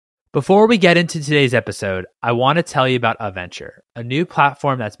Before we get into today's episode, I want to tell you about AVenture, a new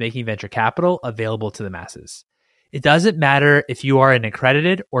platform that's making venture capital available to the masses. It doesn't matter if you are an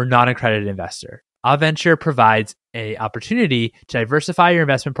accredited or non-accredited investor. AVenture provides an opportunity to diversify your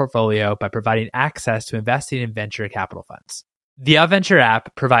investment portfolio by providing access to investing in venture capital funds. The AVenture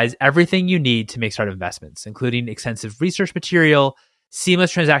app provides everything you need to make startup investments, including extensive research material,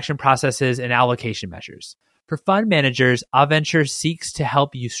 seamless transaction processes, and allocation measures. For fund managers, AVenture seeks to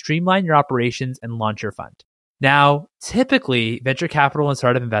help you streamline your operations and launch your fund. Now, typically, venture capital and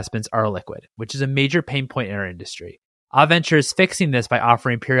startup investments are illiquid, which is a major pain point in our industry. AVenture is fixing this by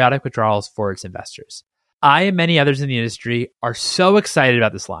offering periodic withdrawals for its investors. I and many others in the industry are so excited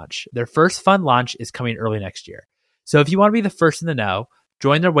about this launch. Their first fund launch is coming early next year. So if you want to be the first in the know,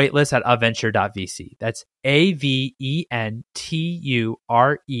 join their waitlist at aventure.vc. That's AVENTURE.VC.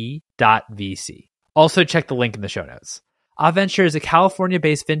 Also, check the link in the show notes. AVenture is a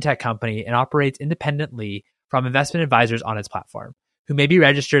California-based fintech company and operates independently from investment advisors on its platform, who may be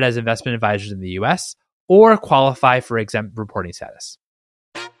registered as investment advisors in the US or qualify for exempt reporting status.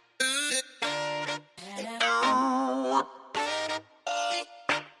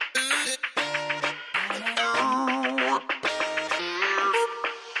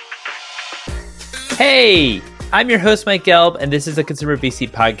 Hey! I'm your host, Mike Gelb, and this is the Consumer VC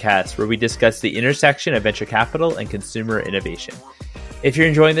podcast, where we discuss the intersection of venture capital and consumer innovation. If you're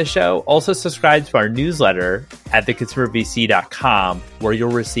enjoying the show, also subscribe to our newsletter at theconsumervc.com, where you'll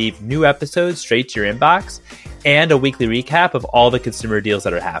receive new episodes straight to your inbox and a weekly recap of all the consumer deals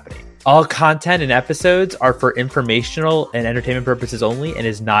that are happening. All content and episodes are for informational and entertainment purposes only and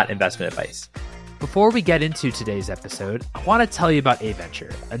is not investment advice. Before we get into today's episode, I want to tell you about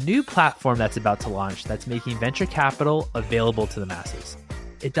AVenture, a new platform that's about to launch that's making venture capital available to the masses.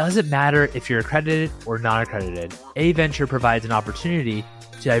 It doesn't matter if you're accredited or non-accredited, AVenture provides an opportunity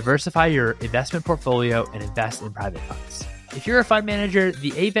to diversify your investment portfolio and invest in private funds. If you're a fund manager,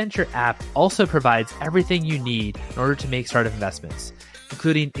 the AVenture app also provides everything you need in order to make startup investments,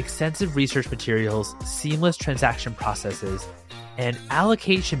 including extensive research materials, seamless transaction processes, and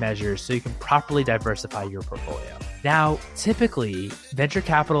allocation measures so you can properly diversify your portfolio. Now, typically, venture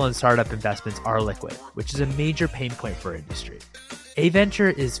capital and startup investments are liquid, which is a major pain point for our industry.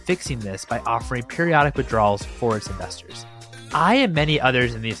 AVenture is fixing this by offering periodic withdrawals for its investors. I and many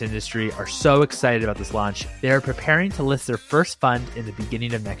others in this industry are so excited about this launch. They are preparing to list their first fund in the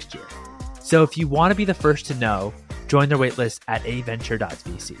beginning of next year. So if you want to be the first to know, join their waitlist at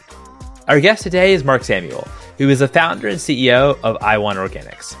aventure.vc. Our guest today is Mark Samuel, who is the founder and CEO of IWON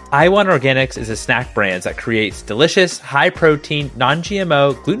Organics. IWON Organics is a snack brand that creates delicious, high-protein,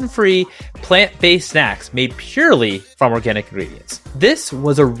 non-GMO, gluten-free, plant-based snacks made purely from organic ingredients. This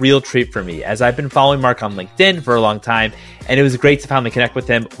was a real treat for me, as I've been following Mark on LinkedIn for a long time, and it was great to finally connect with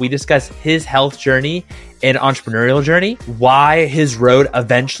him. We discussed his health journey and entrepreneurial journey, why his road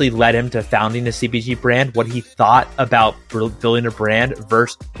eventually led him to founding a CPG brand, what he thought about building a brand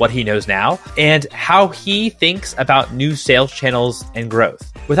versus what he knows now, and how he thinks about new sales channels and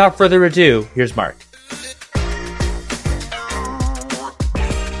growth. Without further ado, here's Mark.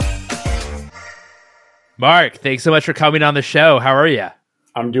 Mark, thanks so much for coming on the show. How are you?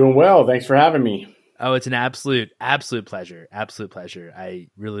 I'm doing well. Thanks for having me. Oh, it's an absolute pleasure. Absolute pleasure. I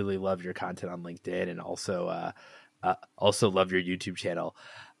really love your content on LinkedIn and also love your YouTube channel.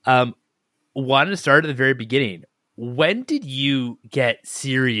 Wanted to start at the very beginning. When did you get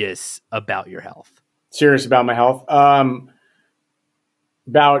serious about your health? Serious about my health?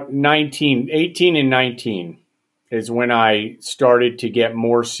 About 18 and 19 is when I started to get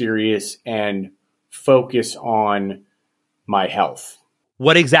more serious and focus on my health.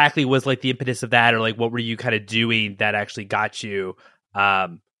 What exactly was like the impetus of that, or like what were you kind of doing that actually got you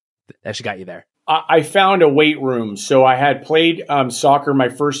there? I found a weight room. So I had played soccer my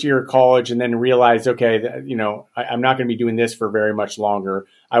first year of college and then realized, okay, I'm not going to be doing this for very much longer.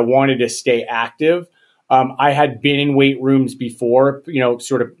 I wanted to stay active. I had been in weight rooms before,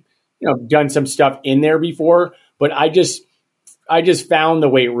 done some stuff in there before, but I just found the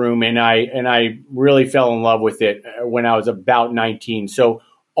weight room and I really fell in love with it when I was about 19. So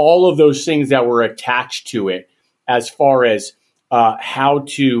all of those things that were attached to it, as far as how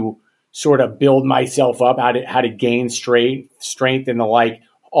to sort of build myself up, how to gain strength and the like,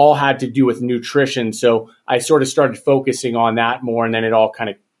 all had to do with nutrition. So I sort of started focusing on that more, and then it all kind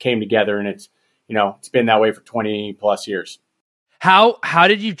of came together, and it's been that way for 20 plus years. How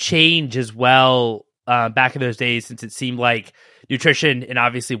did you change as well back in those days, since it seemed like nutrition and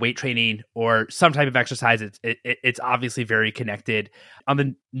obviously weight training or some type of exercise, it's obviously very connected. On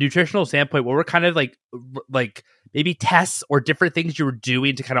the nutritional standpoint, what were kind of like maybe tests or different things you were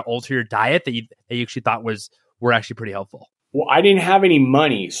doing to kind of alter your diet that you actually thought were actually pretty helpful? Well, I didn't have any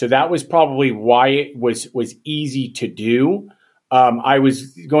money, so that was probably why it was easy to do. I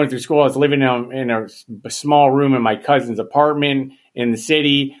was going through school. I was living in a small room in my cousin's apartment in the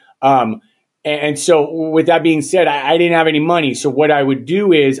city. And so with that being said, I didn't have any money. So what I would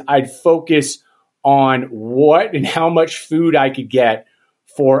do is I'd focus on what and how much food I could get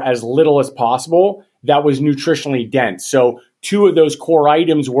for as little as possible that was nutritionally dense. So two of those core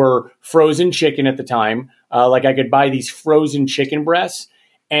items were frozen chicken at the time. Like I could buy these frozen chicken breasts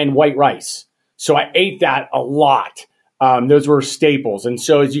and white rice. So I ate that a lot. Those were staples. And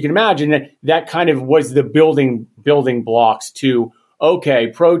so as you can imagine, that kind of was the building blocks to, okay,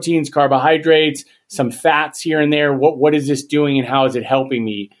 proteins, carbohydrates, some fats here and there. What is this doing and how is it helping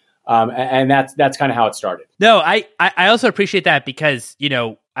me? And that's kind of how it started. No, I also appreciate that because,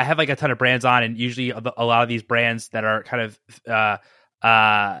 I have like a ton of brands on, and usually a lot of these brands that are kind of that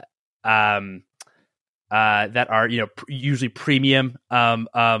are usually premium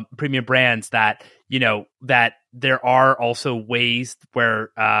brands that that there are also ways where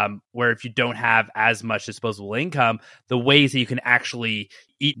if you don't have as much disposable income, the ways that you can actually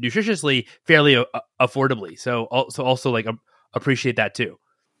eat nutritiously fairly affordably. So also like appreciate that too.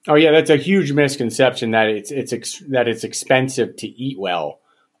 Oh yeah, that's a huge misconception that it's expensive to eat well.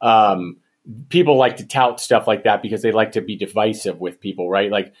 People like to tout stuff like that because they like to be divisive with people,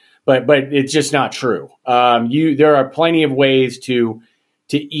 right? Like, but it's just not true. There are plenty of ways to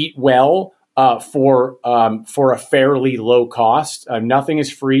eat well for a fairly low cost. Nothing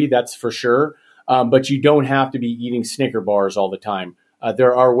is free, that's for sure. But you don't have to be eating Snicker bars all the time.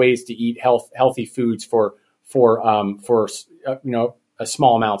 There are ways to eat healthy foods for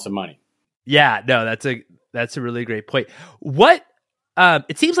small amounts of money. Yeah, no, that's a really great point. What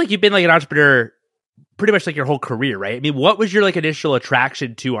it seems like you've been like an entrepreneur pretty much like your whole career, right? I mean, what was your like initial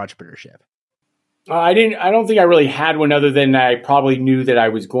attraction to entrepreneurship? I don't think I really had one other than I probably knew that I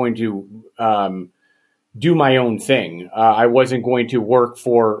was going to do my own thing. I wasn't going to work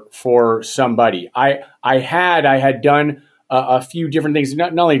for somebody. I had done a few different things,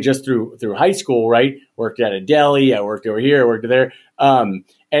 not only just through high school, right? Worked at a deli, I worked over here, I worked there. And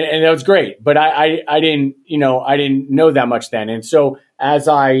that was great, but I didn't know that much then. And so as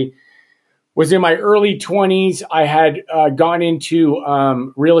I was in my early 20s, I had gone into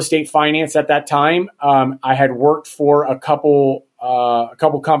real estate finance at that time. I had worked for a couple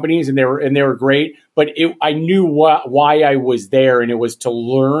companies, and they were great. But I knew why I was there, and it was to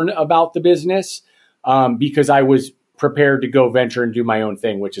learn about the business because I was prepared to go venture and do my own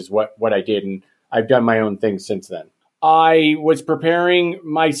thing, which is what I did, and I've done my own thing since then. I was preparing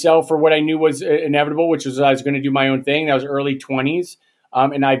myself for what I knew was inevitable, which was I was going to do my own thing. That was early 20s.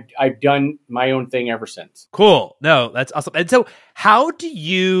 And I've done my own thing ever since. Cool. No, that's awesome. And so how do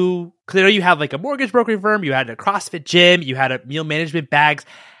you, because I know you have like a mortgage brokering firm, you had a CrossFit gym, you had a meal management bags.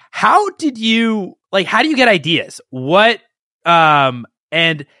 How do you get ideas?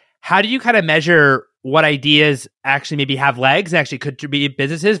 And how do you kind of measure what ideas actually maybe have legs and actually could be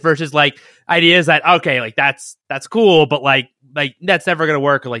businesses versus like ideas that, okay, like that's cool, but like that's never going to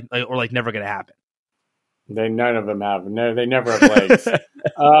work or never going to happen? None of them have. No, they never have legs.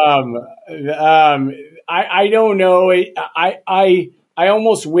 I don't know. I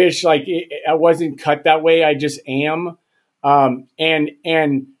almost wish like I wasn't cut that way. I just am.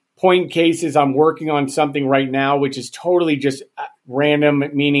 And point case is I'm working on something right now, which is totally just random,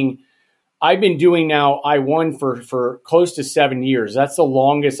 meaning I've been doing now IWON for close to 7 years. That's the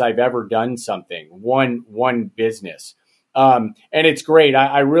longest I've ever done something, one business. And it's great.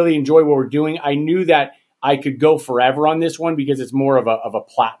 I really enjoy what we're doing. I knew that I could go forever on this one because it's more of a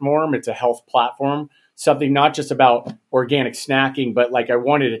platform. It's a health platform, something not just about organic snacking, but like I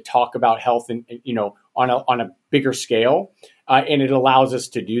wanted to talk about health and on a bigger scale, and it allows us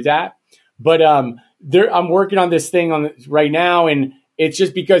to do that. But I'm working on this thing right now, and it's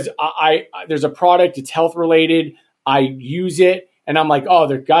just because there's a product, it's health related. I use it, and I'm like, oh,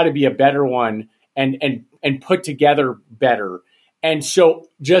 there's got to be a better one, and put together better. And so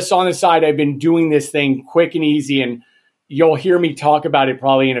just on the side, I've been doing this thing quick and easy, and you'll hear me talk about it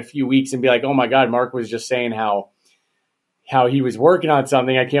probably in a few weeks and be like, oh my God, Mark was just saying how he was working on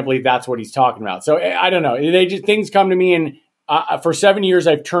something. I can't believe that's what he's talking about. So I don't know. Things come to me, and for 7 years,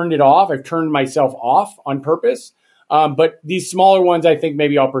 I've turned it off. I've turned myself off on purpose. But these smaller ones, I think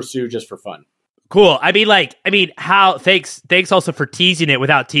maybe I'll pursue just for fun. Cool. Thanks also for teasing it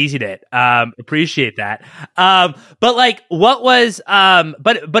without teasing it. Appreciate that. But like, what was,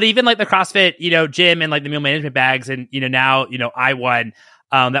 but even like the CrossFit, gym and like the meal management bags and, now, IWON,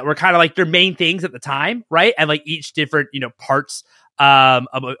 that were kind of like their main things at the time. Right. And like each different, parts,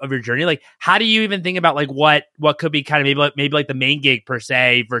 of your journey. Like, how do you even think about like what could be kind of maybe like the main gig per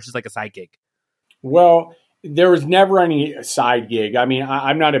se versus like a side gig? Well, there was never any side gig. I mean,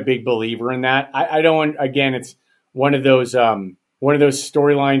 I'm not a big believer in that. I don't. Again, it's one of those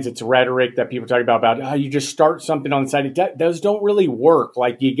storylines. It's rhetoric that people talk about you just start something on the side. Those don't really work.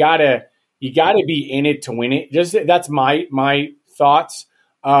 Like you gotta be in it to win it. Just that's my thoughts.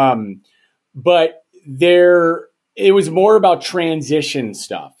 But it was more about transition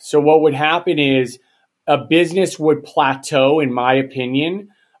stuff. So what would happen is a business would plateau, in my opinion.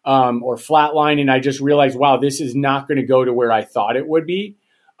 Or flatline, and I just realized, wow, this is not going to go to where I thought it would be,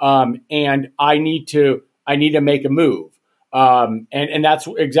 and I need to make a move, and that's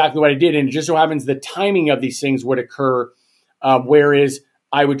exactly what I did. And it just so happens the timing of these things would occur, whereas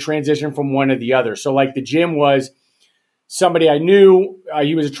I would transition from one to the other. So, like the gym was somebody I knew.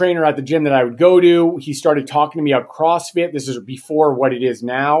 He was a trainer at the gym that I would go to. He started talking to me about CrossFit. This is before what it is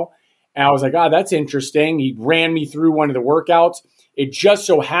now, and I was like, that's interesting. He ran me through one of the workouts. It just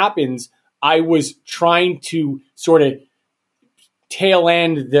so happens I was trying to sort of tail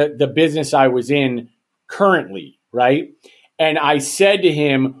end the business I was in currently, right? And I said to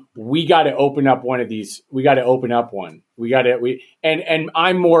him, we got to open up one of these. We got to open up one. And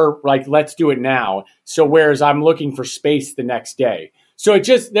I'm more like, let's do it now. So whereas I'm looking for space the next day. So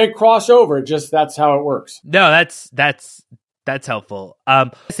they cross over. That's how it works. No, that's helpful.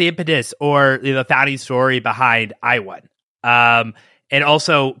 The impetus or the founding story behind IWON. And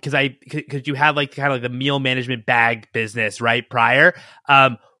also because you had like kind of like the meal management bag business, right? Prior,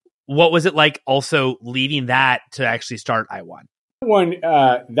 what was it like also leaving that to actually start IWON?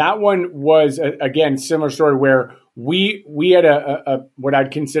 That one was again, similar story where we had a what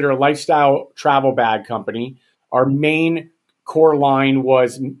I'd consider a lifestyle travel bag company. Our main core line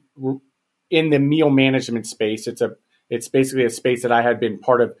was in the meal management space. It's basically a space that I had been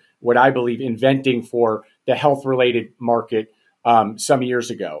part of what I believe inventing for the health related market some years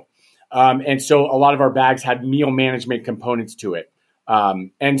ago. And so a lot of our bags had meal management components to it.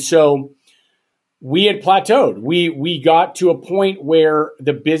 And so we had plateaued. We got to a point where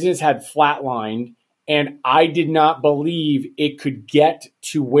the business had flatlined, and I did not believe it could get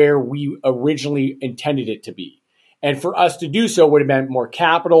to where we originally intended it to be. And for us to do so would have meant more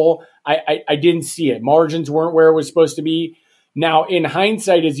capital. I didn't see it. Margins weren't where it was supposed to be. Now, in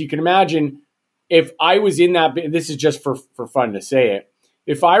hindsight, as you can imagine, if I was in that, this is just for fun to say it.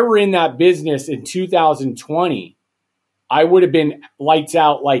 If I were in that business in 2020, I would have been lights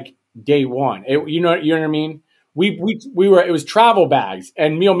out like day one. You know what I mean? We were. It was travel bags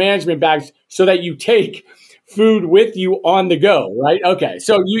and meal management bags so that you take food with you on the go, right? Okay,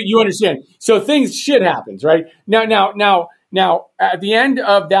 so you understand. So shit happens, right? Now at the end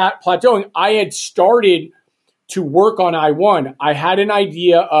of that plateauing, I had started to work on IWON. I had an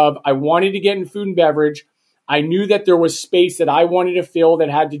idea of I wanted to get in food and beverage. I knew that there was space that I wanted to fill that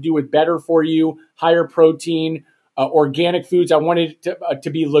had to do with better for you, higher protein, organic foods. I wanted it to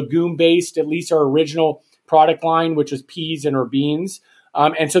be legume based, at least our original product line, which was peas and or beans.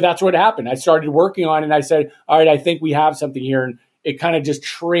 And so that's what happened. I started working on it and I said, all right, I think we have something here. And it kind of just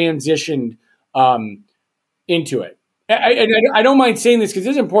transitioned into it. I don't mind saying this because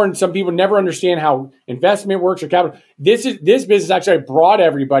this is important. Some people never understand how investment works or capital. This business actually brought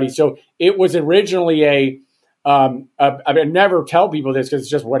everybody. So it was originally I never tell people this because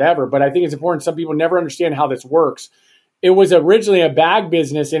it's just whatever, but I think it's important. Some people never understand how this works. It was originally a bag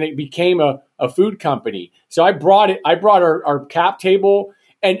business and it became a food company. So I brought our cap table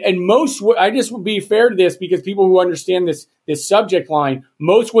and most, I just would be fair to this because people who understand this subject line,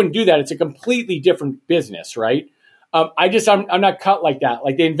 most wouldn't do that. It's a completely different business, right? I'm not cut like that.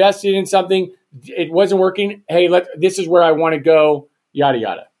 Like they invested in something, it wasn't working. Hey, this is where I want to go. Yada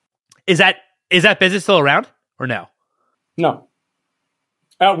yada. Is that business still around or no? No.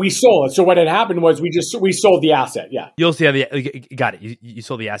 We sold it. So what had happened was we sold the asset. Yeah. You'll see got it. You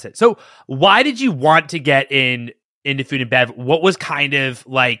sold the asset. So why did you want to get into food and bev? What was kind of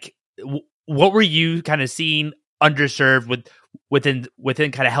like? What were you kind of seeing underserved within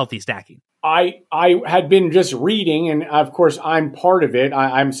kind of healthy snacking? I had been just reading, and of course I'm part of it.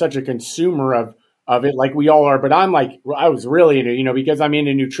 I'm such a consumer of it, like we all are. But I was really into, because I'm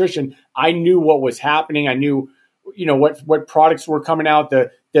into nutrition. I knew what was happening. I knew, what products were coming out.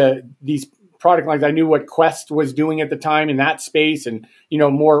 These product lines. I knew what Quest was doing at the time in that space, and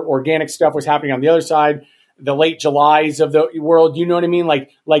more organic stuff was happening on the other side. The late Julys of the world, you know what I mean? Like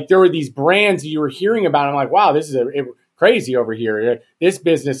there were these brands that you were hearing about. I'm like, wow, this is crazy over here. This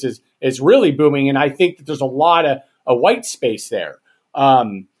business is really booming, and I think that there's a lot of a white space there.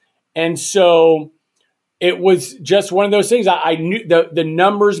 And so it was just one of those things. I knew the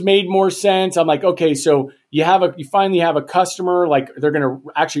numbers made more sense. I'm like, okay, so you finally have a customer, like they're going to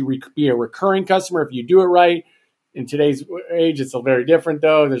actually be a recurring customer if you do it right. In today's age, it's very different,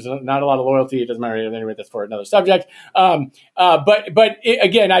 though. There's not a lot of loyalty. It doesn't matter anyway. That's for another subject. Again,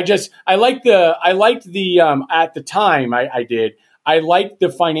 I liked the at the time I liked the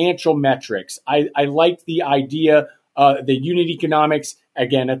financial metrics. I liked the idea, the unit economics.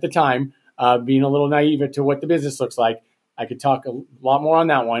 Again, at the time, being a little naive to what the business looks like. I could talk a lot more on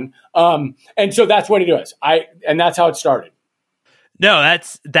that one. And so that's what it was. And that's how it started. No,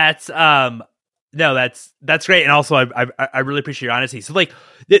 that's great, and also I really appreciate your honesty. So like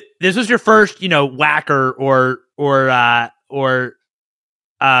this was your first whack or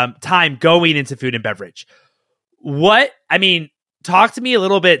time going into food and beverage. Talk to me a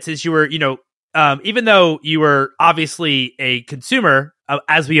little bit, since you were even though you were obviously a consumer,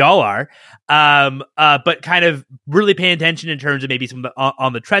 as we all are, but kind of really paying attention in terms of maybe some of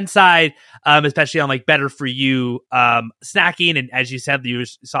on the trend side, especially on like better for you snacking, and as you said, you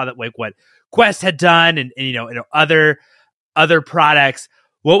saw that like what Quest had done, and other products.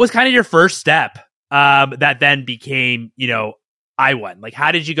 What was kind of your first step that then became IWON? Like,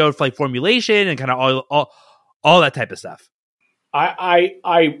 how did you go for like formulation and kind of all that type of stuff?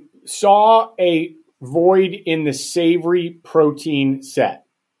 I saw a void in the savory protein set.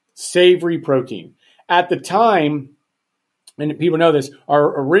 Savory protein. At the time, and people know this,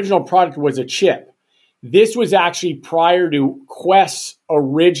 our original product was a chip. This was actually prior to Quest's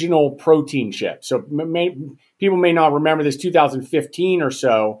original protein chip. So people may not remember this, 2015 or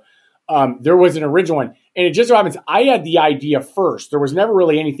so. There was an original one. And it just so happens I had the idea first. There was never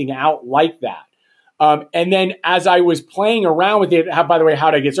really anything out like that. And then as I was playing around with it, by the way,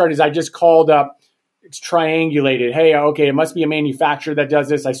 how did I get started? Is I just called up, it's triangulated. Hey, okay, it must be a manufacturer that does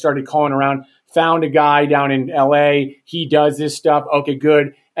this. I started calling around, found a guy down in LA. He does this stuff. Okay,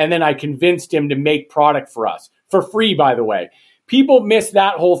 good. And then I convinced him to make product for us for free, by the way. People miss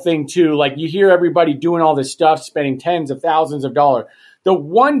that whole thing too. Like you hear everybody doing all this stuff, spending tens of thousands of dollars. The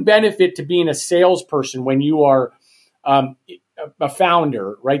one benefit to being a salesperson when you are a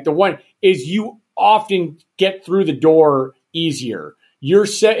founder, right? The one is you often get through the door easier. You're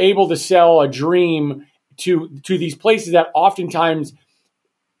able to sell a dream to these places that oftentimes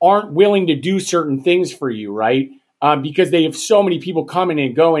aren't willing to do certain things for you, right? Because they have so many people coming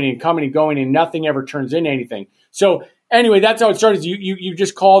and going and nothing ever turns into anything. So anyway, that's how it started. You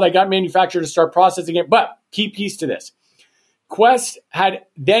just called. I got manufacturer to start processing it. But key piece to this. Quest had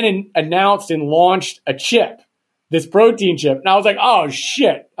then announced and launched a chip, this protein chip. And I was like, oh,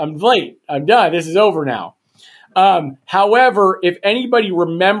 shit, I'm late. I'm done. This is over now. However, if anybody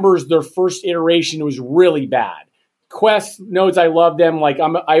remembers their first iteration, it was really bad. Quest knows I love them. Like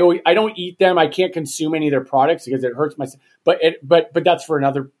I don't eat them. I can't consume any of their products because it hurts my. But that's for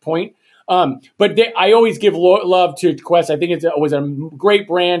another point. I always give love to Quest. I think it was a great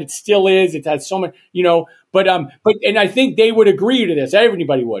brand. It still is. It has so much, But and I think they would agree to this.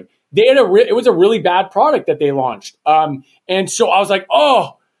 Everybody would. It was a really bad product that they launched. And so I was like,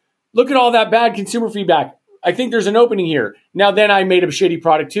 oh, look at all that bad consumer feedback. I think there's an opening here. Now, then I made a shitty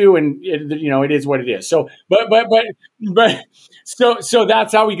product too, and it is what it is. So, so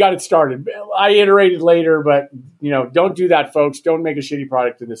that's how we got it started. I iterated later, but don't do that, folks. Don't make a shitty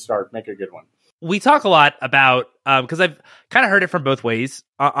product in the start. Make a good one. We talk a lot about because I've kind of heard it from both ways.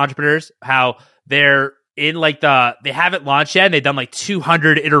 Entrepreneurs, how they're in like they haven't launched yet, and they've done like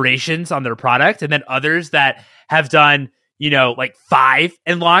 200 iterations on their product, and then others that have done like 5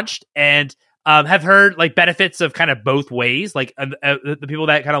 and launched and. Have heard like benefits of kind of both ways, like the people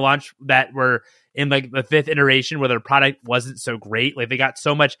that kind of launched that were in like the 5th iteration where their product wasn't so great. Like they got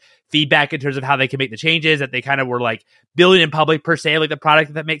so much feedback in terms of how they can make the changes that they kind of were like building in public per se, like the product,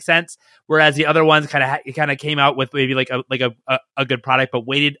 if that makes sense. Whereas the other ones kind of came out with maybe like a good product, but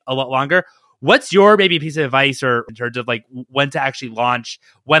waited a lot longer. What's your maybe piece of advice or in terms of like when to actually launch,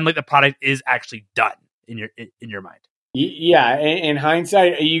 when like the product is actually done in your mind? Yeah, in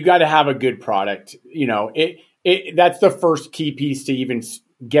hindsight, you got to have a good product. That's the first key piece to even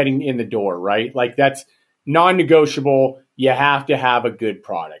getting in the door, right? Like that's non-negotiable. You have to have a good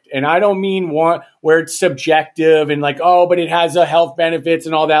product. And I don't mean one where it's subjective and like, oh, but it has a health benefits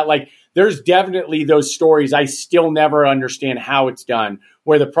and all that. Like there's definitely those stories. I still never understand how it's done,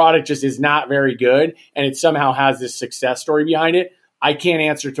 where the product just is not very good and it somehow has this success story behind it. I can't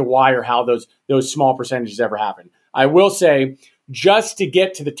answer to why or how those small percentages ever happen. I will say, just to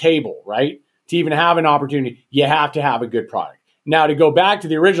get to the table, right? To even have an opportunity, you have to have a good product. Now, to go back to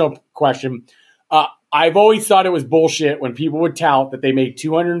the original question, I've always thought it was bullshit when people would tout that they made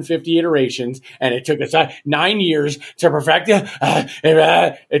 250 iterations and it took us 9 years to perfect it.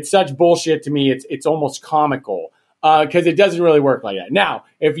 It's such bullshit to me. It's almost comical because it doesn't really work like that. Now,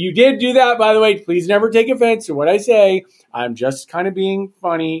 if you did do that, by the way, please never take offense to what I say. I'm just kind of being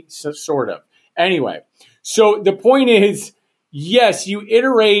funny, sort of. Anyway, so the point is, yes, you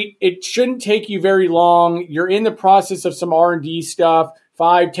iterate. It shouldn't take you very long. You're in the process of some R&D stuff,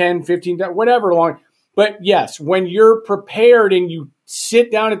 5, 10, 15, whatever long. But yes, when you're prepared and you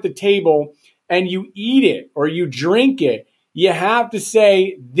sit down at the table and you eat it or you drink it, you have to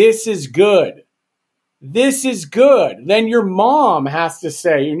say, this is good. This is good. Then your mom has to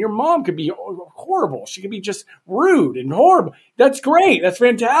say, and your mom could be horrible. She could be just rude and horrible. That's great. That's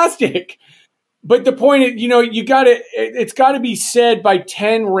fantastic. But the point is, it's got to be said by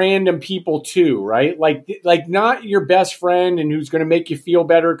 10 random people too, right? Like not your best friend and who's going to make you feel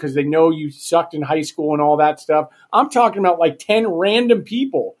better because they know you sucked in high school and all that stuff. I'm talking about like 10 random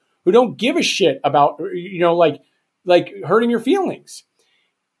people who don't give a shit about, like hurting your feelings.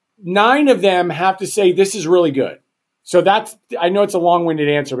 9 of them have to say, this is really good. So I know it's a long-winded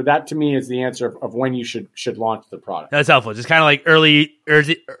answer, but that to me is the answer of when you should launch the product. That's helpful. Just kind of like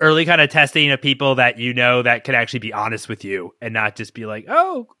early kind of testing of people that that could actually be honest with you and not just be like,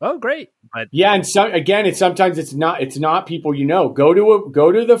 oh, great. But yeah, and sometimes it's not people Go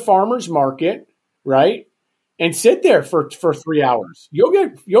to the farmer's market, right? And sit there for 3 hours. You'll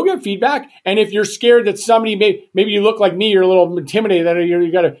get feedback. And if you're scared that somebody maybe you look like me, you're a little intimidated, that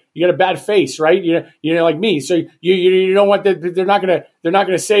you got a bad face, right? You're like me, so you don't want that. They're not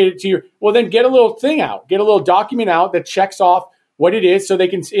gonna say it to you. Well, then get a little thing out, get a little document out that checks off what it is, so they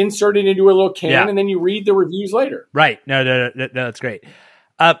can insert it into a little can, and then you read the reviews later. Right? No, that's great.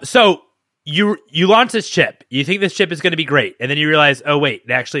 So you launch this chip. You think this chip is going to be great, and then you realize, oh wait,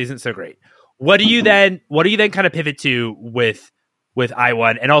 it actually isn't so great. What do you then kind of pivot to with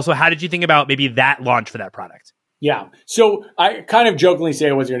IWON? And also, how did you think about maybe that launch for that product? Yeah. So I kind of jokingly say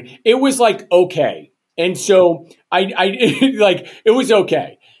it was like, okay. And so I like, it was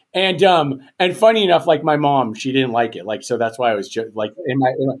okay. And funny enough, like my mom, she didn't like it. Like, so that's why I was just like,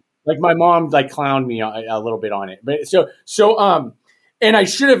 my mom like clowned me a little bit on it. But and I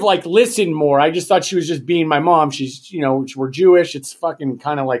should have like listened more. I just thought she was just being my mom. She's, we're Jewish. It's fucking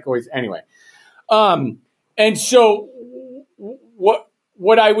kind of like always anyway. And so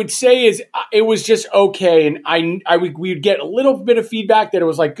what I would say is it was just okay. And we'd get a little bit of feedback that it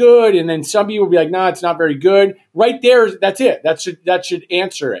was like good. And then some people would be like, nah, it's not very good. Right there. That's it. That should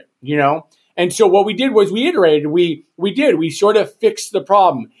answer it, And so what we did was we iterated, we sort of fixed the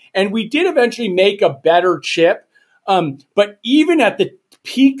problem, and we did eventually make a better chip. But even at the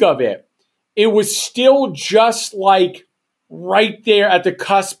peak of it, it was still just like right there at the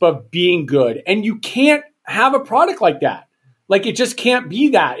cusp of being good. And you can't have a product like that. Like it just can't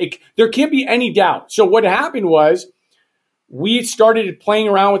be that. There can't be any doubt. So what happened was we started playing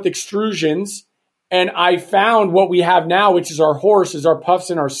around with extrusions, and I found what we have now, which is our puffs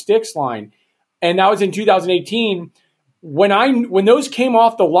and our sticks line. And that was in 2018. When those came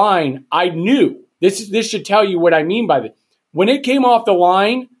off the line, I knew this should tell you what I mean by this. When it came off the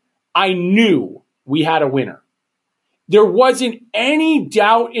line, I knew we had a winner. There wasn't any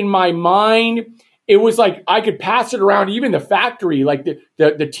doubt in my mind. It was like I could pass it around, even the factory, like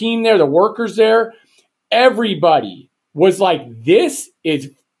the team there, the workers there. Everybody was like, this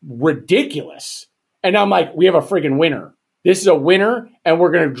is ridiculous. And I'm like, we have a friggin' winner. This is a winner, and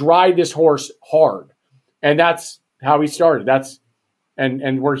we're going to drive this horse hard. And that's how we started.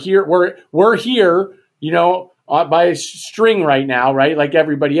 And we're here. We're here, by a string right now, right? Like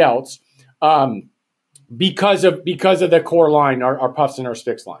everybody else. Because of the core line, our puffs and our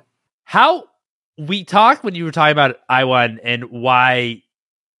sticks line. How we talked when you were talking about IWON and why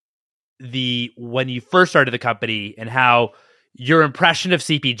when you first started the company and how your impression of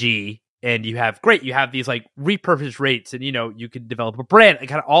CPG, and you have these like repurposed rates, and you could develop a brand and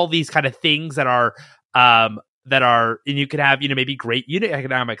kind of all these kind of things that are and you could have maybe great unit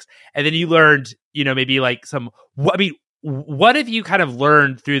economics, and then you learned maybe like what have you kind of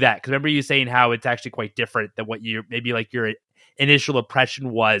learned through that? Because remember you saying how it's actually quite different than what you maybe like your initial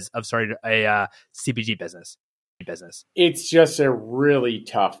impression was of starting a CPG business. It's just a really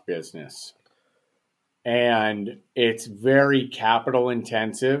tough business, and it's very capital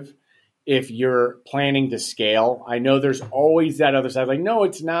intensive. if you're planning to scale. I know there's always that other side, like, no,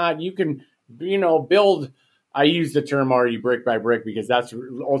 it's not. You can, build. I use the term already brick by brick because that's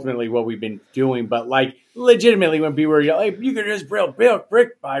ultimately what we've been doing. But like legitimately when people are like, you can just build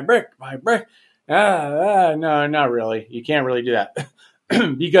brick by brick by brick. No, not really. You can't really do that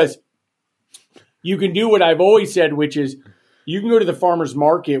because you can do what I've always said, which is you can go to the farmer's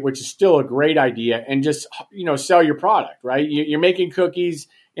market, which is still a great idea, and just, sell your product, right? You're making cookies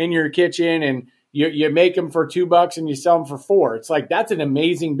in your kitchen and you make them for $2 and you sell them for $4. It's like, that's an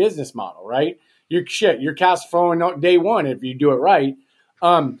amazing business model, right? You're cash flowing day one if you do it right.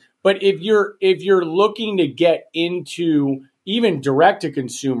 But if you're looking to get into even direct to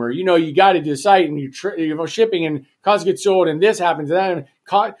consumer, you got to do the site and you shipping and cost of goods sold and this happens and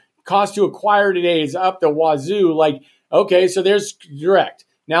that cost to acquire today is up the wazoo. Like, okay, so there's direct.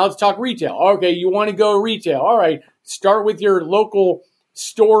 Now let's talk retail. Okay, you want to go retail. All right, start with your local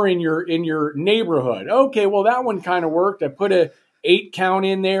store in your neighborhood. Okay, well that one kind of worked. I put a 8 count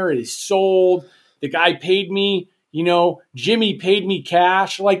in there. It is sold. The guy paid me, Jimmy paid me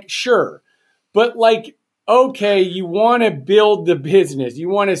cash. Like, sure. But like, okay, you want to build the business. You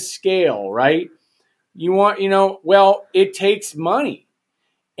want to scale, right? You want, well, it takes money.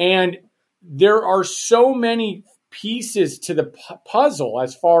 And there are so many pieces to the puzzle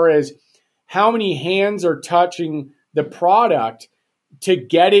as far as how many hands are touching the product to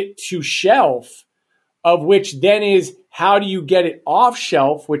get it to shelf, of which then is how do you get it off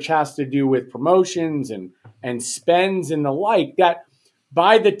shelf, which has to do with promotions and spends and the like, that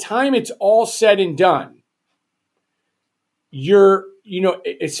by the time it's all said and done, you're,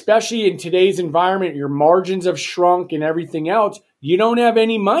 especially in today's environment, your margins have shrunk and everything else. You don't have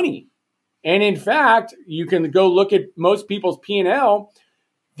any money. And in fact, you can go look at most people's P&L.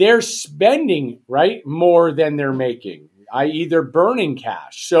 They're spending, right, more than they're making, i.e. they're burning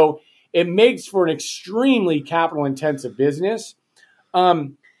cash. So it makes for an extremely capital-intensive business.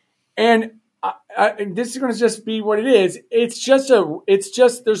 And this is going to just be what it is. It's just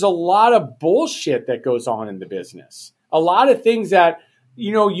there's a lot of bullshit that goes on in the business. A lot of things that,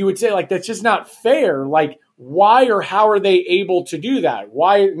 you would say, like, that's just not fair. Like, why or how are they able to do that?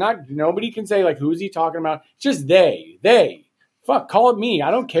 Why not? Nobody can say, like, who's he talking about? Just they. Fuck, call it me.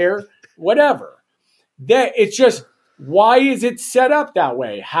 I don't care. Whatever. It's just, why is it set up that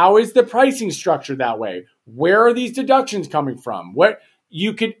way? How is the pricing structured that way? Where are these deductions coming from?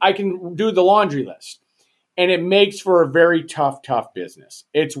 I can do the laundry list. And it makes for a very tough business.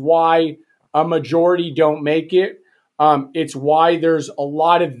 It's why a majority don't make it. It's why there's a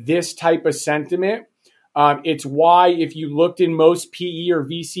lot of this type of sentiment. It's why if you looked in most PE or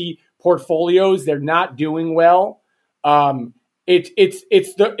VC portfolios, they're not doing well.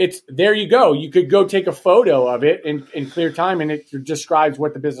 It's there you go. You could go take a photo of it in clear time and it describes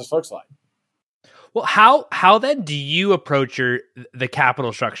what the business looks like. Well, how then do you approach the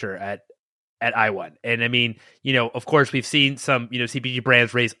capital structure at IWON? And I mean, of course we've seen some, CPG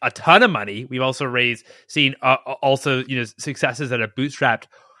brands raise a ton of money. We've also seen successes that are bootstrapped.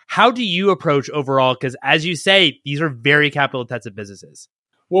 How do you approach overall? Because as you say, these are very capital intensive businesses.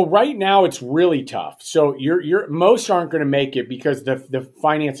 Well, right now it's really tough. So most aren't going to make it because the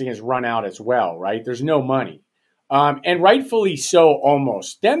financing has run out as well, right? There's no money. And rightfully so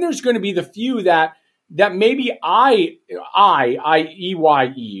almost. Then there's going to be the few that maybe so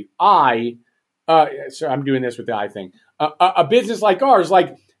I'm doing this with the I thing. A business like ours,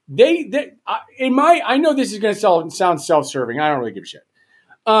 like I know this is going to sound self-serving. I don't really give a shit.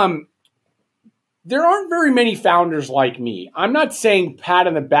 There aren't very many founders like me. I'm not saying pat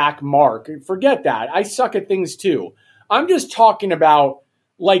on the back mark. Forget that. I suck at things too. I'm just talking about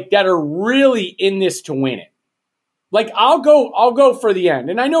like that are really in this to win it. Like I'll go for the end.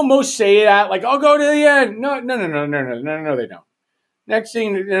 And I know most say that, like, I'll go to the end. No, they don't. Next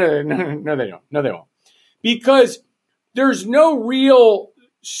thing, no, they don't. No, they won't. Because there's no real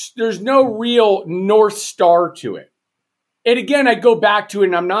North Star to it. And again, I go back to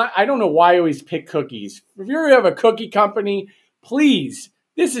it, and I don't know why I always pick cookies. If you ever have a cookie company, please,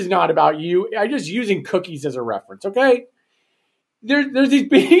 this is not about you. I'm just using cookies as a reference, okay? There's these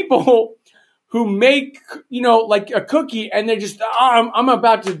people who make, like a cookie, and they're just, I'm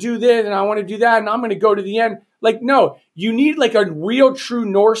about to do this, and I want to do that, and I'm going to go to the end. Like, no, you need like a real true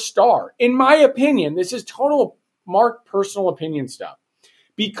North Star. In my opinion, this is total Mark personal opinion stuff.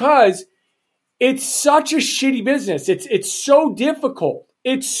 Because it's such a shitty business. It's so difficult.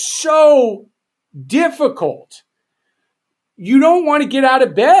 It's so difficult. You don't want to get out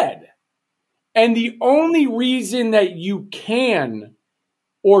of bed. And the only reason that you can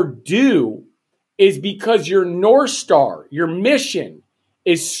or do is because your North Star, your mission,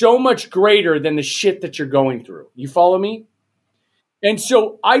 is so much greater than the shit that you're going through. You follow me? And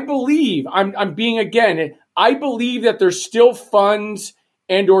so I believe, I believe that there's still funds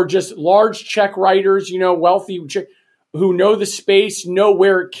and or just large check writers, wealthy who know the space, know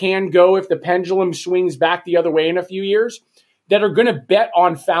where it can go if the pendulum swings back the other way in a few years, that are going to bet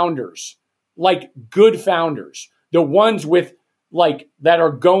on founders, like good founders, the ones with that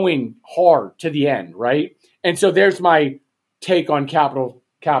are going hard to the end, right? And so there's my take on capital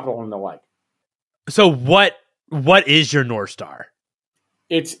and the like. So what is your North Star?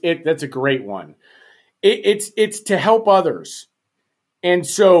 That's a great one. It's to help others. And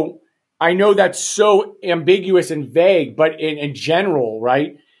so I know that's so ambiguous and vague, but in general,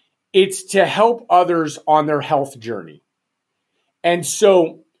 right? It's to help others on their health journey. And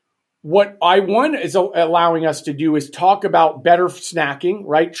so what IWON is allowing us to do is talk about better snacking,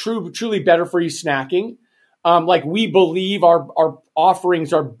 right? Truly better for you snacking. We believe our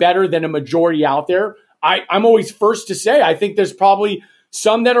offerings are better than a majority out there. I'm always first to say, I think there's probably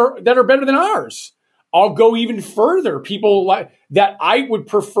some that are better than ours. I'll go even further. People that I would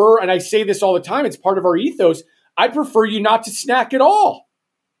prefer, and I say this all the time, it's part of our ethos. I prefer you not to snack at all.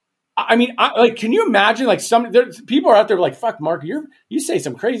 I mean, can you imagine people are out there like, fuck, Mark, you say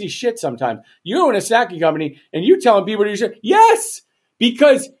some crazy shit sometimes. You own a snacking company and you telling people to do shit. Yes,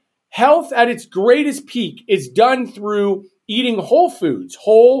 because health at its greatest peak is done through eating whole foods,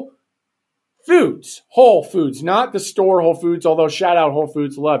 not the store Whole Foods, although shout out Whole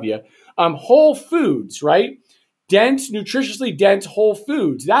Foods, love you. Whole foods, right? Nutritiously dense whole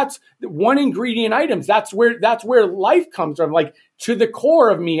foods. That's one ingredient items. That's where life comes from. Like to the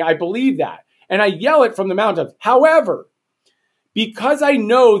core of me, I believe that. And I yell it from the mountaintops. However, because I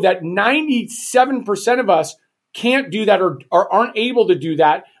know that 97% of us can't do that or aren't able to do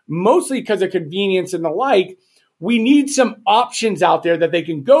that, mostly because of convenience and the like, we need some options out there that they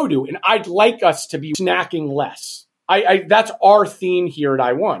can go to. And I'd like us to be snacking less. That's our theme here at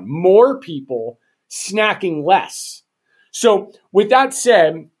IWON. More people snacking less. So with that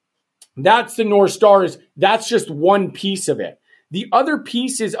said, that's the North Star. That's just one piece of it. The other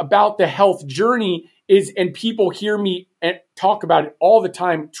piece is about the health journey and people hear me and talk about it all the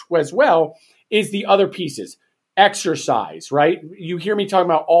time as well, is the other pieces. Exercise, right? You hear me talking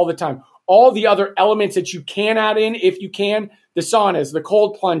about all the time. All the other elements that you can add in, if you can, the saunas, the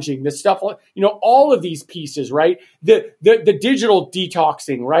cold plunging, the stuff, all of these pieces, right? The digital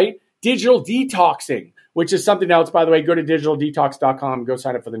detoxing, right? Digital detoxing, which is something else, by the way. Go to digitaldetox.com, go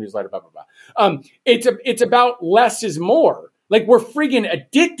sign up for the newsletter, blah, blah, blah. It's about less is more. Like we're friggin'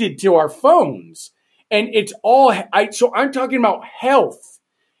 addicted to our phones. And it's all, so I'm talking about health.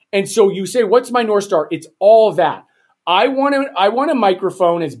 And so you say, what's my North Star? It's all of that. I want a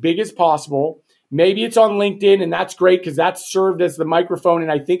microphone as big as possible. Maybe it's on LinkedIn, and that's great because that's served as the microphone,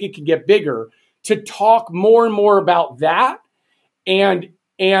 and I think it can get bigger to talk more and more about that and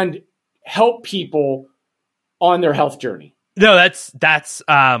help people on their health journey. No, that's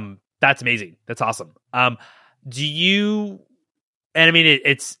amazing. That's awesome. Do you? And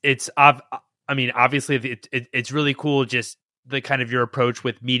I mean, obviously, it's really cool. Just the kind of your approach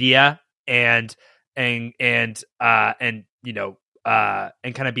with media and kind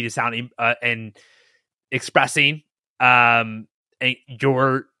of be the sounding and expressing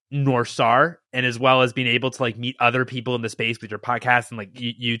your North Star, and as well as being able to meet other people in the space with your podcast and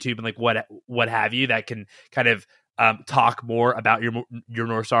YouTube and what have you, that can kind of talk more about your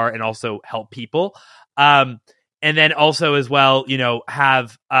North Star and also help people. And then also as well,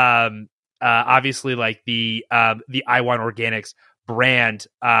 have obviously the IWON Organics brand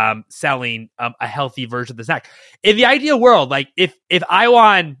selling a healthy version of the snack. In the ideal world, if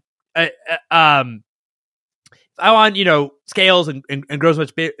IWON scales and grows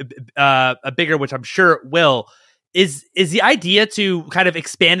much bigger, which I'm sure it will, is the idea to kind of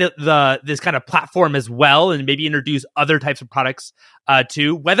expand this kind of platform as well, and maybe introduce other types of products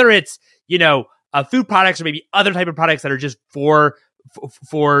too, whether it's food products or maybe other type of products that are just for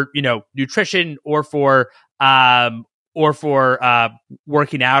nutrition or for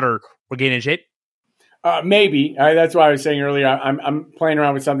working out or getting in shape? Maybe. That's why I was saying earlier, I'm playing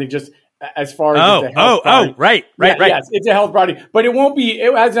around with something just as far as it's a health product. Right. Yes, it's a health product, but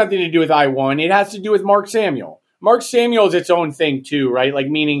it has nothing to do with IWON. It has to do with Mark Samuel. Mark Samuel is its own thing too, right?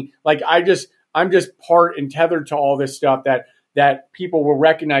 I'm just part and tethered to all this stuff that people will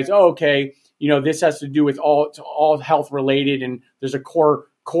recognize. Oh, okay. This has to do with all health related, and there's a core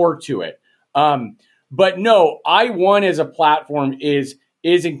to it. But no, IWON as a platform is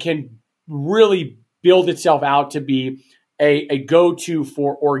and can really build itself out to be a go-to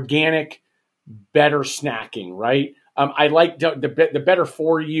for organic, better snacking, right? I like the better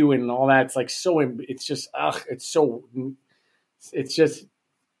for you and all that. It's like it's just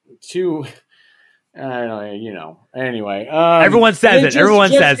too. I don't know, Anyway, everyone says it.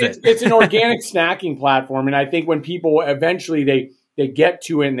 Everyone says it. It's an organic snacking platform, and I think when people eventually they get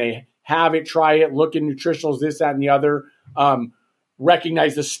to it and they have it, try it, look at nutritionals, this, that, and the other,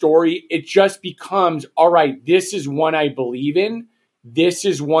 recognize the story, it just becomes, all right, this is one I believe in. This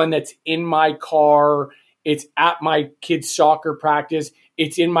is one that's in my car. It's at my kid's soccer practice.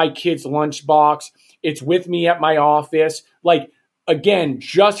 It's in my kid's lunchbox. It's with me at my office. Like, again,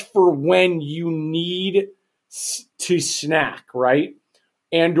 just for when you need to snack, right?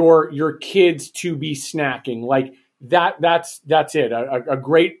 And or your kids to be snacking. Like that's it. A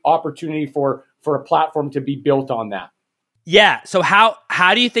great opportunity for a platform to be built on that. Yeah. So how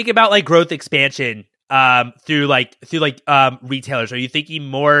do you think about like growth expansion through retailers? Are you thinking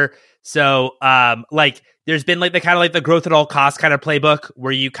more so like there's been like the kind of like the growth at all costs kind of playbook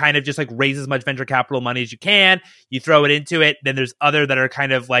where you kind of just like raise as much venture capital money as you can, you throw it into it. Then there's other that are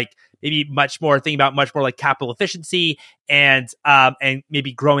kind of like maybe much more like capital efficiency and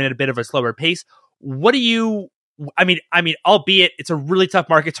maybe growing at a bit of a slower pace. What do you, I mean, albeit it's a really tough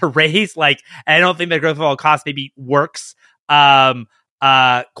market to raise, like, and I don't think that growth at all costs maybe works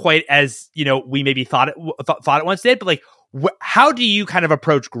quite as, we maybe thought it once did, but like, how do you kind of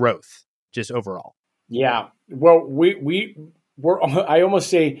approach growth just overall? Yeah. Well, I almost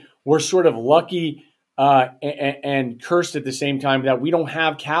say we're sort of lucky and cursed at the same time that we don't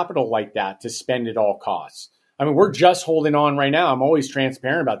have capital like that to spend at all costs. I mean, we're just holding on right now. I'm always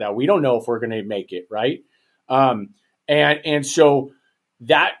transparent about that. We don't know if we're going to make it, right? And so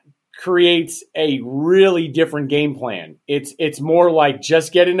that creates a really different game plan. It's more like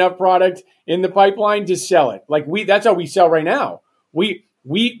just get enough product in the pipeline to sell it. Like that's how we sell right now.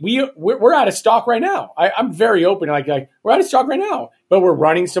 We're out of stock right now. I'm very open. Like we're out of stock right now, but we're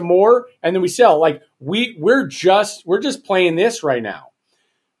running some more and then we sell. Like we're just playing this right now.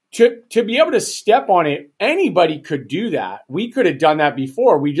 To be able to step on it, anybody could do that. We could have done that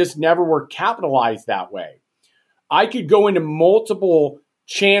before. We just never were capitalized that way. I could go into multiple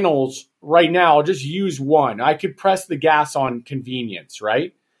channels right now. I'll just use one. I could press the gas on convenience,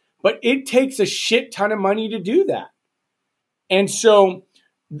 right? But it takes a shit ton of money to do that. And so,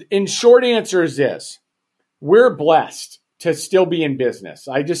 in short answer is this. We're blessed to still be in business.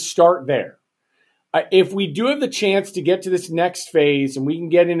 I just start there. If we do have the chance to get to this next phase and we can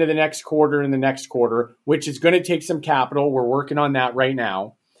get into the next quarter and the next quarter, which is going to take some capital, we're working on that right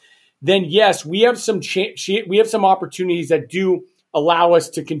now, then yes, we have some opportunities that do allow us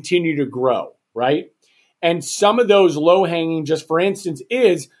to continue to grow, right? And some of those low-hanging, just for instance,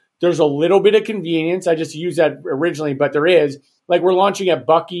 is there's a little bit of convenience. I just used that originally, but there is. Like we're launching at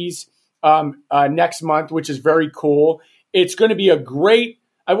Buc-ee's next month, which is very cool. It's going to be a great,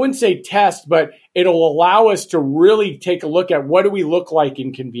 I wouldn't say test, but it'll allow us to really take a look at what do we look like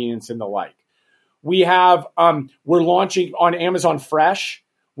in convenience and the like. We have, we're launching on Amazon Fresh,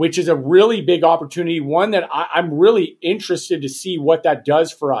 which is a really big opportunity, one that I'm really interested to see what that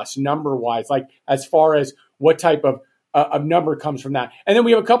does for us number-wise, like as far as what type of number comes from that. And then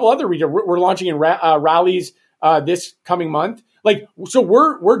we have a couple other retailers. We're launching in Rally's this coming month. Like, so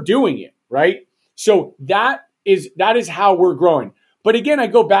we're doing it, right? So that is how we're growing. But again, I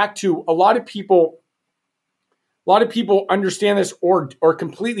go back to a lot of people understand this or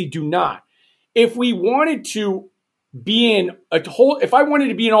completely do not. If we wanted to be in if I wanted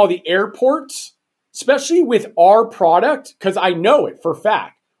to be in all the airports, especially with our product, because I know it for a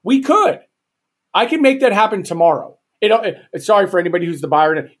fact, I could make that happen tomorrow. Sorry for anybody who's the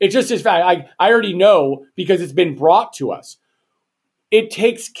buyer. It just is fact. I already know because it's been brought to us. It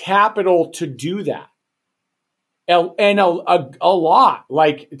takes capital to do that. And a lot.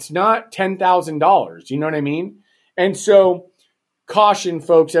 Like, it's not $10,000. You know what I mean? And so, caution,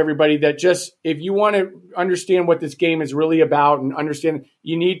 folks, everybody, that just if you want to understand what this game is really about and understand,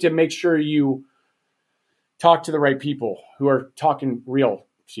 you need to make sure you talk to the right people who are talking real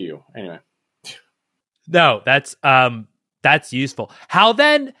to you. Anyway. No, that's useful. How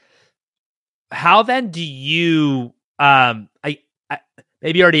then do you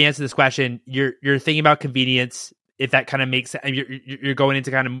maybe you already answered this question. You're thinking about convenience, if that kind of makes sense. You're going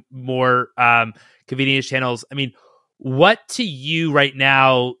into kind of more convenience channels. I mean, what to you right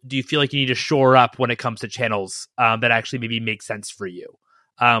now do you feel like you need to shore up when it comes to channels that actually maybe make sense for you?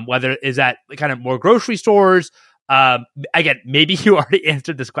 Whether is that kind of more grocery stores? Again, maybe you already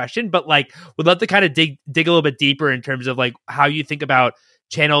answered this question, but like, would love to kind of dig a little bit deeper in terms of like how you think about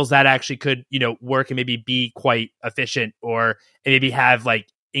channels that actually could, work and maybe be quite efficient, or and maybe have like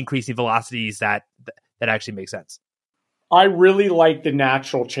increasing velocities that actually make sense. I really like the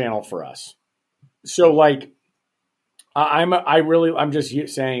natural channel for us. So like, I'm just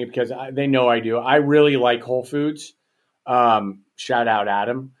saying it because they know I do. I really like Whole Foods. Shout out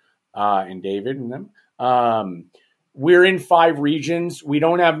Adam and David and them. We're in 5 regions. We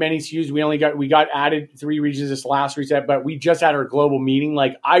don't have many SKUs. We got added 3 regions this last reset, but we just had our global meeting.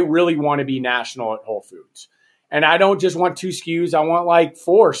 Like, I really want to be national at Whole Foods, and I don't just want 2 SKUs. I want like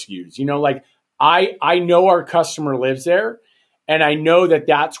 4 SKUs. Like I know our customer lives there, and I know that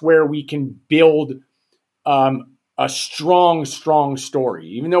that's where we can build a strong story.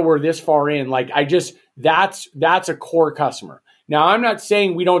 Even though we're this far in, like that's a core customer. Now, I'm not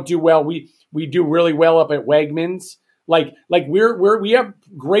saying we don't do well. We do really well up at Wegmans. Like we have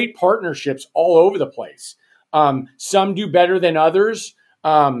great partnerships all over the place. Some do better than others.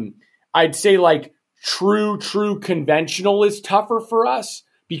 I'd say like true conventional is tougher for us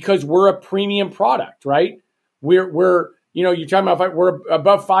because we're a premium product, right? We're you're talking about we're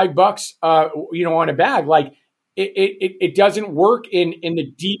above $5, on a bag. Like it doesn't work in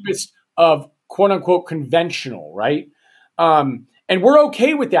the deepest of quote unquote conventional, right? And we're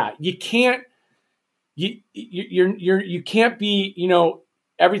okay with that. You can't. You can't be,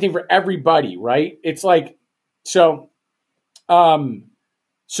 everything for everybody, right? It's like, so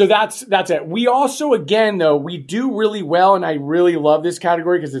that's it. We also, again, though, we do really well. And I really love this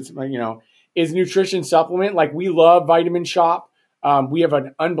category because it's, is nutrition supplement. Like, we love Vitamin Shop. We have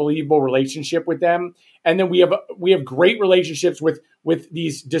an unbelievable relationship with them. And then we have great relationships with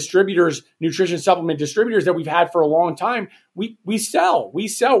these distributors, nutrition supplement distributors that we've had for a long time. We sell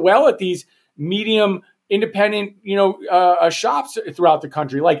well at these medium independent, shops throughout the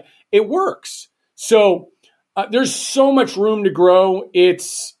country. Like, it works. So there's so much room to grow.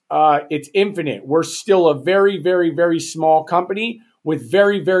 It's infinite. We're still a very, very, very small company with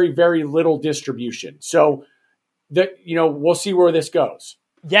very, very, very little distribution. So we'll see where this goes.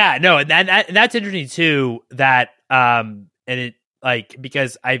 Yeah, no, and that's interesting too. That and it, like,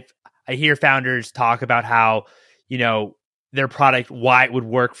 because I hear founders talk about how their product, why it would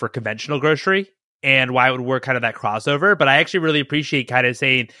work for conventional grocery and why it would work kind of that crossover. But I actually really appreciate kind of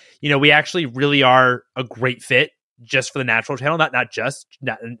saying, we actually really are a great fit just for the natural channel, not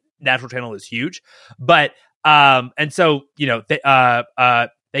natural channel is huge, but and so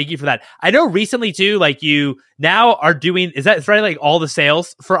thank you for that. I know recently too, like, you now are doing, is that right? Like, all the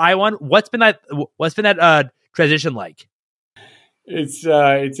sales for IWON. What's been that transition like? It's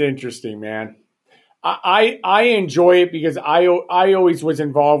interesting, man. I enjoy it because I always was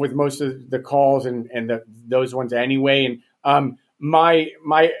involved with most of the calls and those ones anyway. And my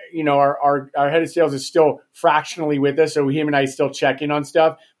our head of sales is still fractionally with us, so him and I still check in on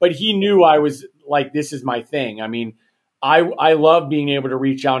stuff. But he knew I was like, this is my thing. I mean, I love being able to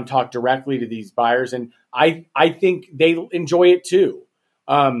reach out and talk directly to these buyers, and I think they enjoy it too.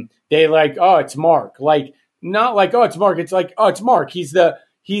 They like, oh, it's Mark. Like, not like, oh, it's Mark. It's like, oh, it's Mark. I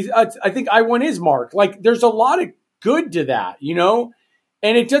think IWON is Mark. Like, there's a lot of good to that,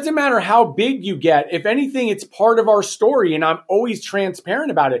 and it doesn't matter how big you get. If anything, it's part of our story, and I'm always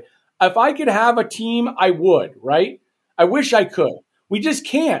transparent about it. If I could have a team, I would, right? I wish I could. We just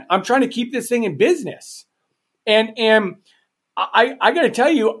can't. I'm trying to keep this thing in business. And I got to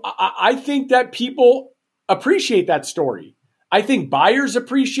tell you, I think that people appreciate that story. I think buyers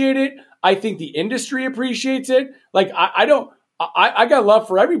appreciate it. I think the industry appreciates it. Like, I got love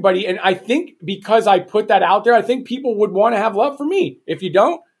for everybody. And I think because I put that out there, I think people would want to have love for me. If you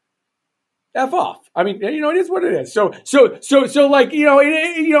don't, F off. I mean, it is what it is. So like,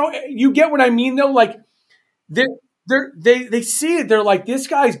 you get what I mean though? Like, they see it. They're like, this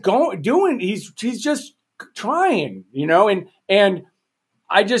guy's he's just trying, and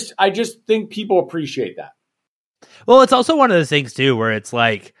I just think people appreciate that. Well, it's also one of those things too, where it's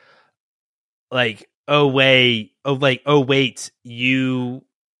like, oh wait, you,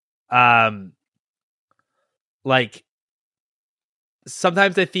 like,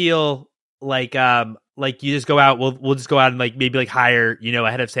 sometimes I feel like you just go out, we'll just go out and like maybe like hire,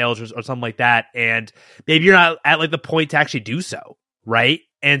 a head of sales or something like that. And maybe you're not at like the point to actually do so. Right.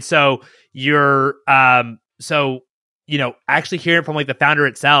 And so you're, actually hearing from like the founder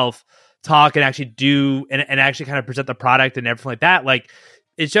itself talk and actually do and actually kind of present the product and everything like that. Like,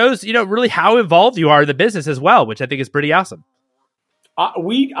 it shows, really how involved you are in the business as well, which I think is pretty awesome.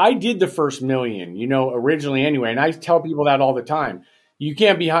 I did the first million, originally anyway. And I tell people that all the time. You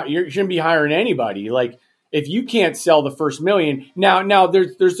shouldn't be hiring anybody. Like, if you can't sell the first million, now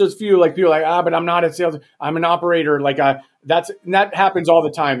there's those few like people like, but I'm not a sales, I'm an operator. Like, that happens all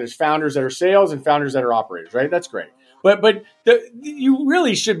the time. There's founders that are sales and founders that are operators, right? That's great. But you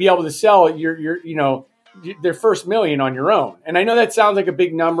really should be able to sell your their first million on your own. And I know that sounds like a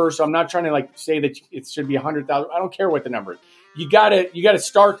big number, so I'm not trying to like say that it should be 100,000. I don't care what the number is. You gotta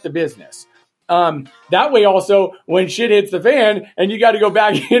start the business. That way also, when shit hits the fan and you got to go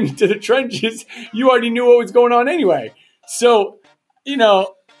back into the trenches, you already knew what was going on anyway. So,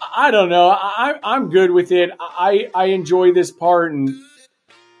 I don't know. I'm good with it. I enjoy this part, and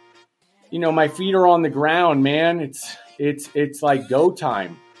my feet are on the ground, man. It's like go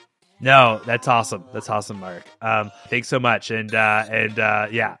time. No, that's awesome. That's awesome, Mark. Thanks so much. And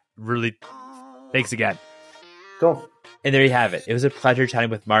really thanks again. Cool. And there you have it. It was a pleasure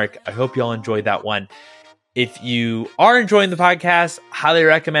chatting with Mark. I hope you all enjoyed that one. If you are enjoying the podcast, highly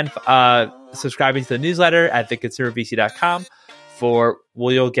recommend subscribing to the newsletter at theconsumervc.com where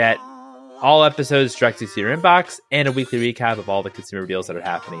you'll get all episodes directly to your inbox and a weekly recap of all the consumer deals that are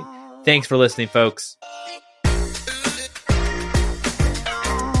happening. Thanks for listening, folks.